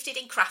writer gifted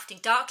in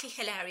crafting darkly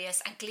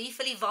hilarious and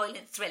gleefully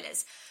violent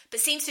thrillers, but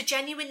seems to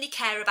genuinely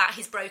care about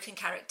his broken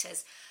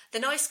characters. The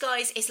Nice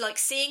Guys is like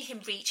seeing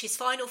him reach his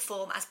final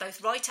form as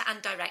both writer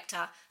and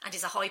director, and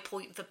is a high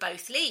point for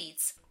both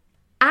leads.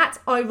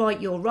 @I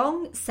Right You're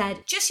Wrong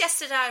said, just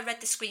yesterday I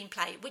read the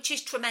screenplay, which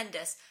is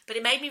tremendous, but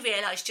it made me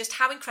realise just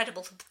how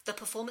incredible the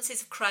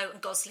performances of Crowe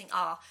and Gosling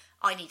are.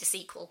 I need a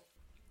sequel.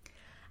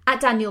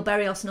 @Daniel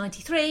Berrios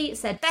 93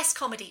 said, best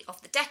comedy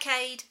of the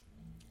decade.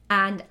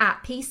 And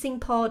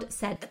 @PeacingPod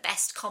said, the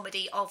best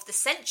comedy of the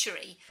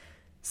century.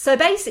 So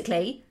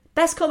basically,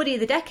 best comedy of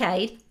the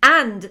decade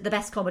and the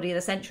best comedy of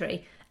the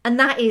century. And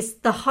that is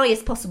the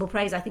highest possible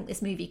praise I think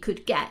this movie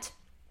could get.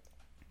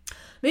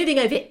 Moving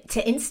over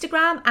to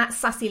Instagram,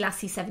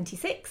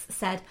 @SassyLassie76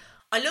 said,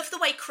 I love the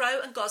way Crowe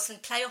and Gosling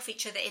play off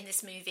each other in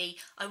this movie.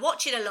 I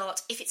watch it a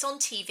lot. If it's on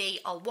TV,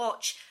 I'll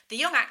watch. The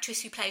young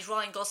actress who plays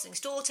Ryan Gosling's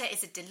daughter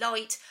is a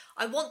delight.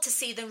 I want to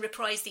see them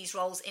reprise these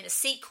roles in a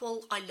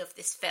sequel. I love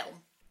this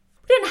film.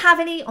 We didn't have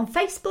any on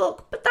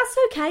Facebook, but that's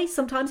okay.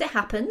 Sometimes it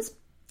happens.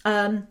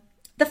 The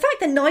fact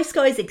that Nice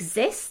Guys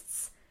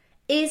exists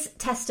is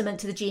testament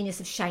to the genius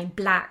of Shane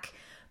Black.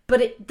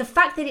 But the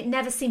fact that it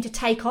never seemed to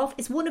take off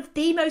is one of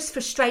the most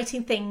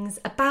frustrating things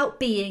about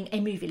being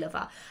a movie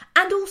lover,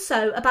 and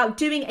also about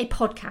doing a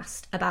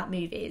podcast about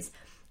movies.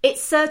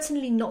 It's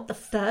certainly not the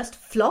first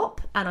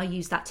flop, and I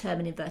use that term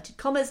in inverted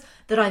commas,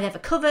 that I've ever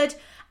covered,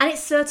 and it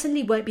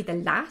certainly won't be the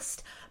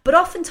last, but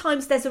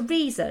oftentimes there's a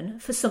reason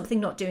for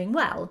something not doing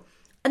well.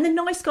 And The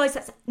Nice Guys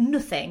has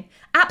nothing,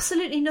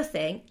 absolutely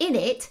nothing in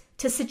it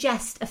to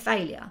suggest a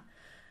failure.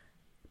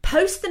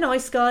 Post The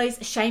Nice Guys,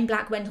 Shane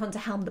Black went on to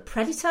helm The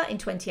Predator in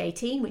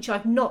 2018, which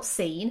I've not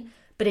seen,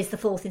 but is the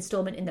 4th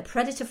instalment in the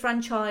Predator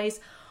franchise.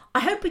 I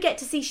hope we get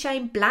to see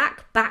Shane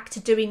Black back to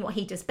doing what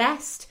he does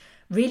best.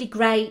 Really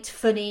great,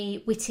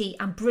 funny, witty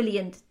and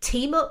brilliant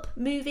team-up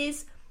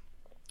movies.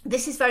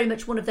 This is very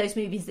much one of those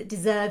movies that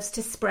deserves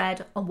to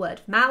spread on word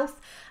of mouth.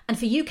 And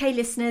for UK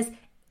listeners,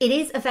 it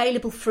is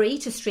available free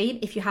to stream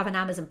if you have an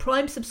Amazon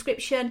Prime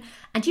subscription.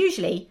 And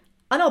usually,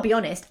 and I'll be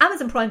honest,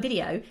 Amazon Prime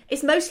Video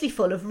is mostly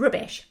full of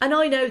rubbish. And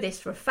I know this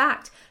for a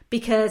fact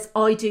because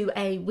I do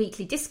a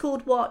weekly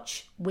Discord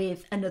watch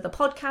with another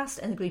podcast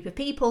and a group of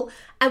people.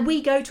 And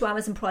we go to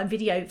Amazon Prime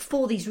Video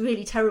for these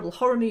really terrible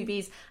horror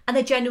movies. And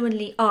they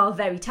genuinely are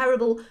very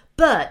terrible.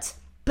 But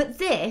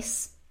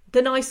this,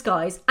 The Nice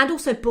Guys, and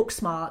also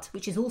Booksmart,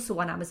 which is also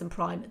on Amazon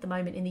Prime at the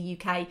moment in the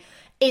UK,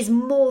 is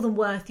more than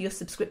worth your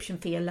subscription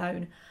fee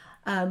alone.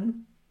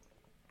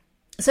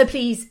 So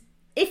please,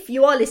 if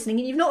you are listening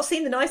and you've not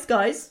seen The Nice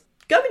Guys,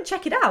 go and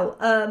check it out.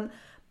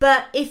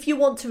 But if you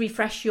want to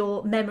refresh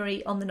your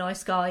memory on The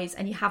Nice Guys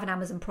and you have an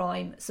Amazon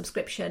Prime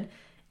subscription,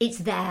 it's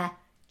there.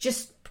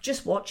 Just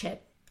watch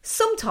it.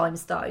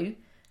 Sometimes, though,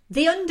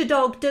 the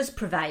underdog does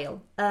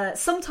prevail.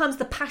 Sometimes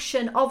the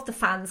passion of the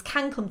fans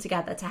can come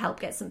together to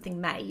help get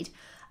something made.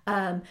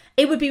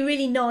 It would be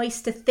really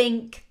nice to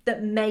think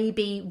that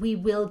maybe we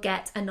will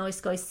get a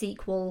Nice Guys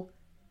sequel.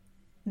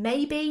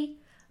 Maybe.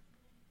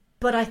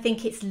 But I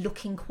think it's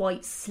looking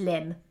quite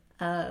slim.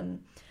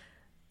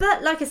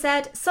 But like I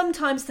said,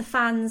 sometimes the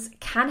fans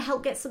can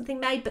help get something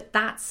made, but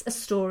that's a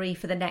story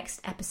for the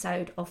next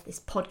episode of this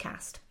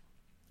podcast.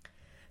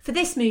 For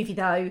this movie,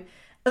 though,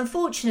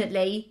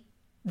 unfortunately,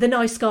 The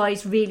Nice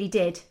Guys really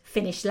did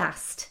finish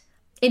last.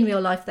 In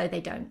real life, though,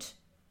 they don't.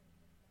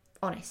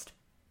 Honest.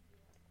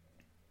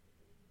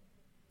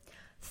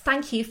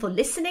 Thank you for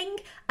listening.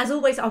 As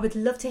always, I would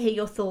love to hear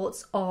your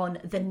thoughts on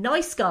The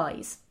Nice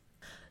Guys.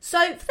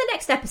 So for the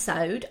next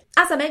episode,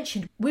 as I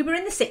mentioned, we were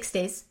in the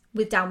 60s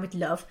with Down With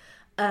Love.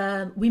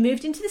 We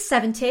moved into the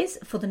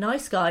 70s for The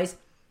Nice Guys.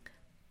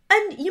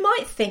 And you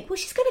might think, well,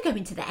 she's going to go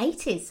into the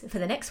 80s for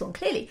the next one,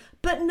 clearly.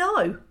 But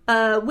no,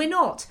 we're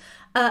not.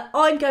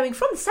 I'm going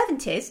from the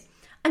 70s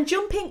and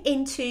jumping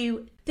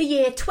into the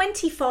year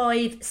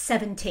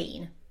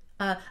 2517.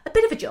 A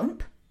bit of a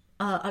jump,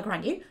 I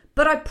grant you.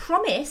 But I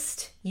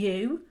promised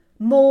you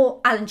more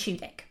Alan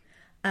Tudyk.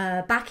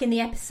 Back in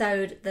the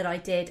episode that I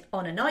did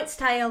on A Knight's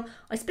Tale,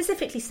 I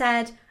specifically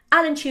said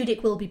Alan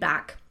Tudyk will be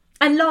back.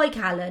 And like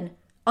Alan,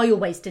 I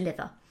always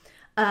deliver.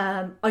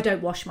 I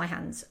don't wash my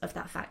hands of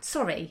that fact.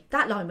 Sorry,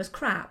 that line was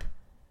crap.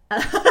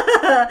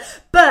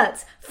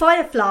 But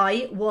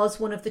Firefly was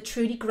one of the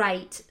truly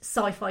great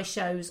sci-fi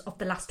shows of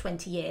the last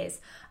 20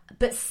 years.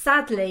 But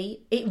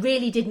sadly, it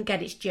really didn't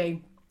get its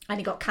due. And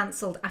it got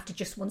cancelled after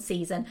just one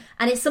season.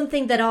 And it's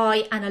something that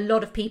I and a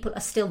lot of people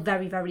are still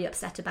very, very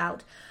upset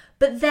about.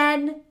 But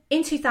then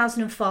in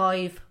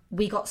 2005,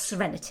 we got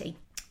Serenity.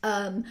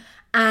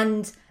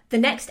 And the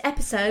next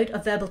episode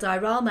of Verbal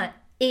Diorama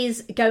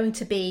is going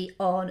to be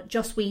on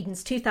Joss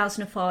Whedon's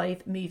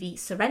 2005 movie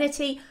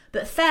Serenity.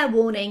 But fair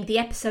warning, the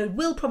episode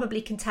will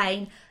probably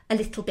contain a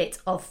little bit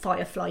of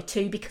Firefly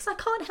too, because I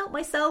can't help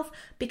myself,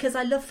 because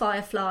I love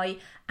Firefly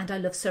and I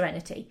love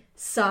Serenity.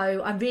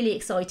 So I'm really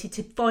excited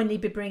to finally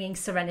be bringing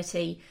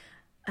Serenity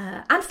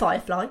and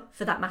Firefly,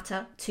 for that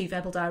matter, to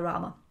Verbal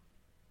Diorama.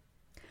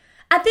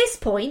 At this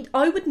point,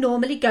 I would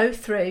normally go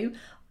through,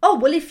 oh,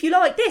 well, if you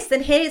like this,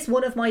 then here's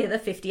one of my other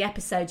 50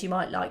 episodes you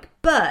might like.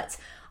 But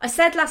I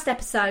said last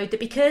episode that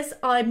because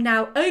I'm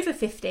now over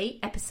 50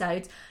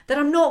 episodes, that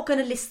I'm not going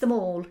to list them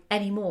all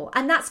anymore.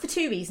 And that's for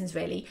two reasons,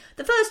 really.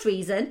 The first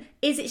reason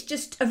is it's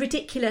just a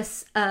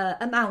ridiculous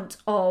amount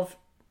of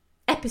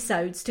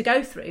episodes to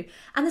go through.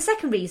 And the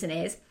second reason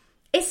is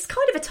it's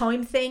kind of a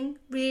time thing,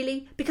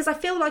 really, because I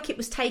feel like it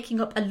was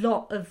taking up a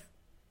lot of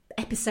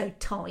episode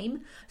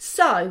time.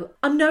 So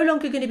I'm no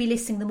longer going to be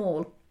listing them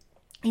all.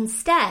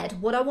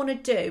 Instead, what I want to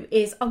do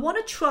is I want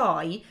to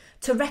try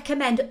to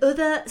recommend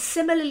other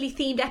similarly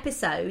themed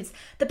episodes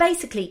that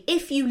basically,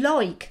 if you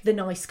like The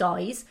Nice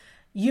Guys,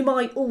 you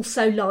might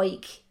also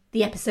like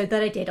the episode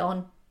that I did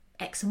on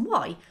X and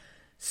Y.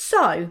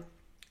 So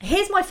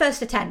here's my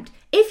first attempt.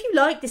 If you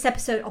like this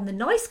episode on The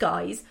Nice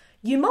Guys,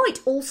 you might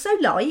also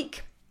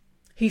like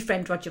Who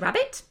Framed Roger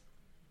Rabbit,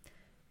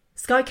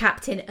 Sky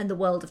Captain and the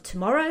World of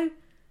Tomorrow,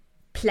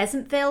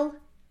 Pleasantville,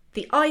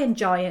 The Iron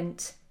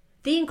Giant,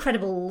 The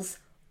Incredibles,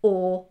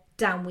 or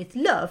Down With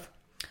Love.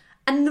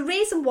 And the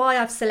reason why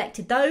I've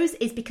selected those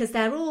is because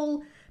they're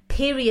all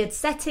period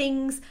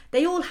settings,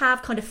 they all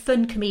have kind of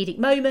fun comedic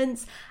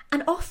moments,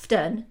 and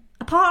often,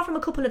 apart from a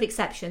couple of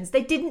exceptions,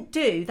 they didn't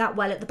do that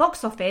well at the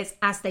box office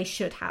as they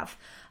should have.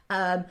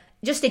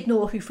 Just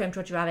ignore Who Framed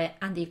Roger Rabbit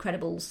and The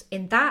Incredibles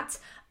in that.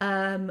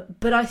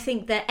 But I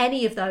think that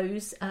any of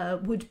those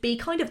would be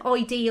kind of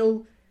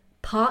ideal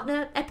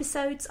partner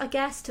episodes, I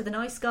guess, to The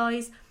Nice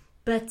Guys.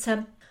 But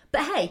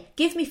hey,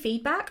 give me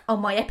feedback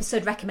on my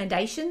episode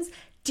recommendations.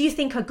 Do you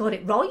think I got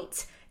it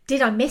right?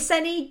 Did I miss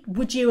any?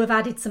 Would you have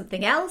added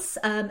something else?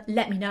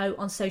 Let me know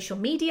on social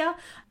media.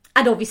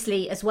 And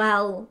obviously as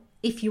well,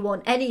 if you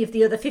want any of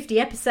the other 50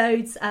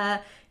 episodes,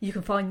 you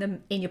can find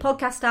them in your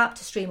podcast app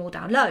to stream or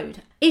download.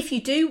 If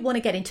you do want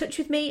to get in touch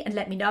with me and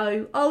let me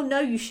know, oh no,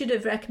 you should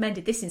have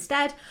recommended this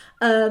instead,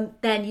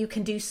 then you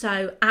can do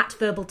so at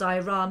Verbal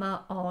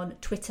Diorama on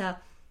Twitter,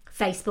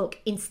 Facebook,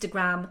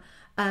 Instagram.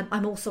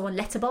 I'm also on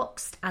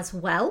Letterboxd as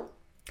well.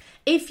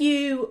 If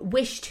you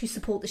wish to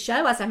support the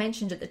show, as I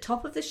mentioned at the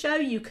top of the show,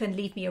 you can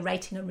leave me a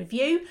rating and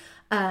review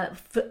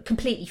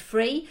completely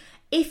free.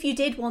 If you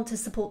did want to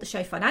support the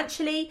show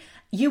financially,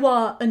 you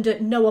are under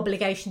no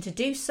obligation to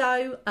do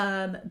so.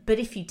 But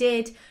if you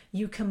did,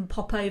 you can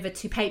pop over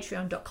to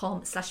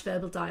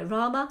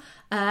patreon.com/verbaldiorama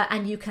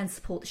and you can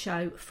support the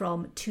show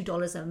from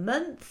 $2 a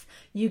month.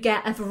 You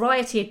get a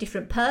variety of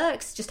different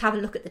perks. Just have a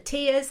look at the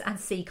tiers and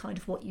see kind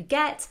of what you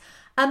get.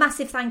 A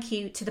massive thank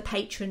you to the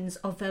patrons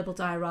of Verbal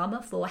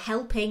Diorama for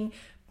helping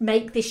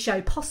make this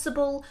show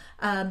possible.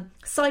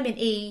 Simon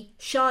E,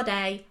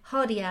 Sade,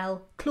 Hardy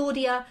L,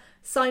 Claudia,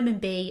 Simon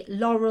B,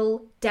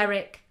 Laurel,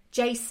 Derek,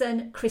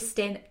 Jason,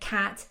 Kristin,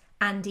 Kat,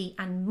 Andy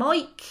and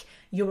Mike.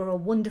 You are a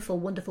wonderful,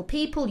 wonderful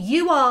people.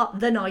 You are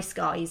the nice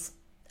guys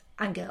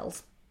and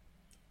girls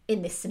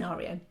in this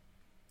scenario.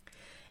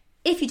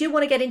 If you do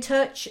want to get in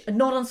touch,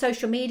 not on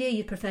social media,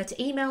 you prefer to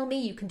email me,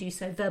 you can do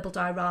so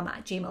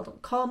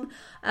verbaldiorama@gmail.com.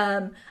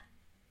 I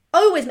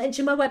always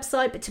mention my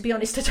website, but to be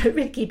honest, I don't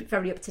really keep it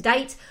very up to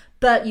date.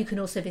 But you can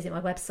also visit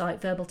my website,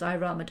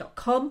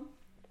 verbaldiorama.com.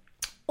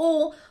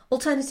 Or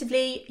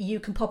alternatively, you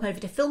can pop over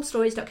to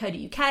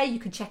filmstories.co.uk. You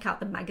can check out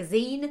the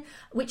magazine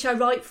which I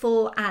write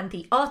for and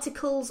the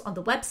articles on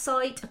the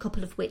website, a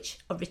couple of which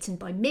are written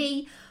by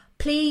me.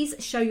 Please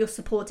show your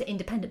support to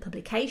independent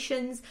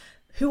publications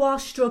who are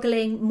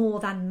struggling more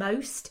than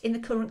most in the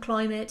current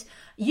climate.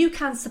 You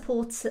can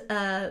support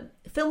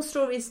Film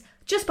Stories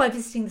just by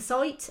visiting the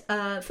site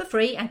for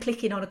free and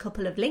clicking on a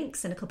couple of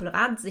links and a couple of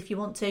ads if you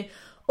want to.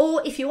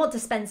 Or if you want to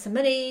spend some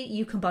money,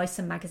 you can buy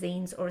some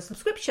magazines or a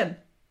subscription.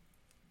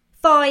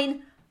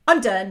 Fine, I'm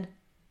done.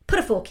 Put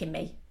a fork in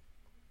me.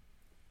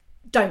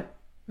 Don't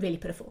really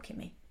put a fork in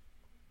me.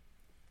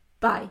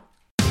 Bye.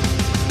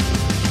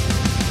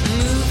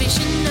 Movies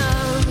you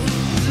know,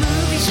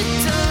 movies you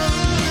don't.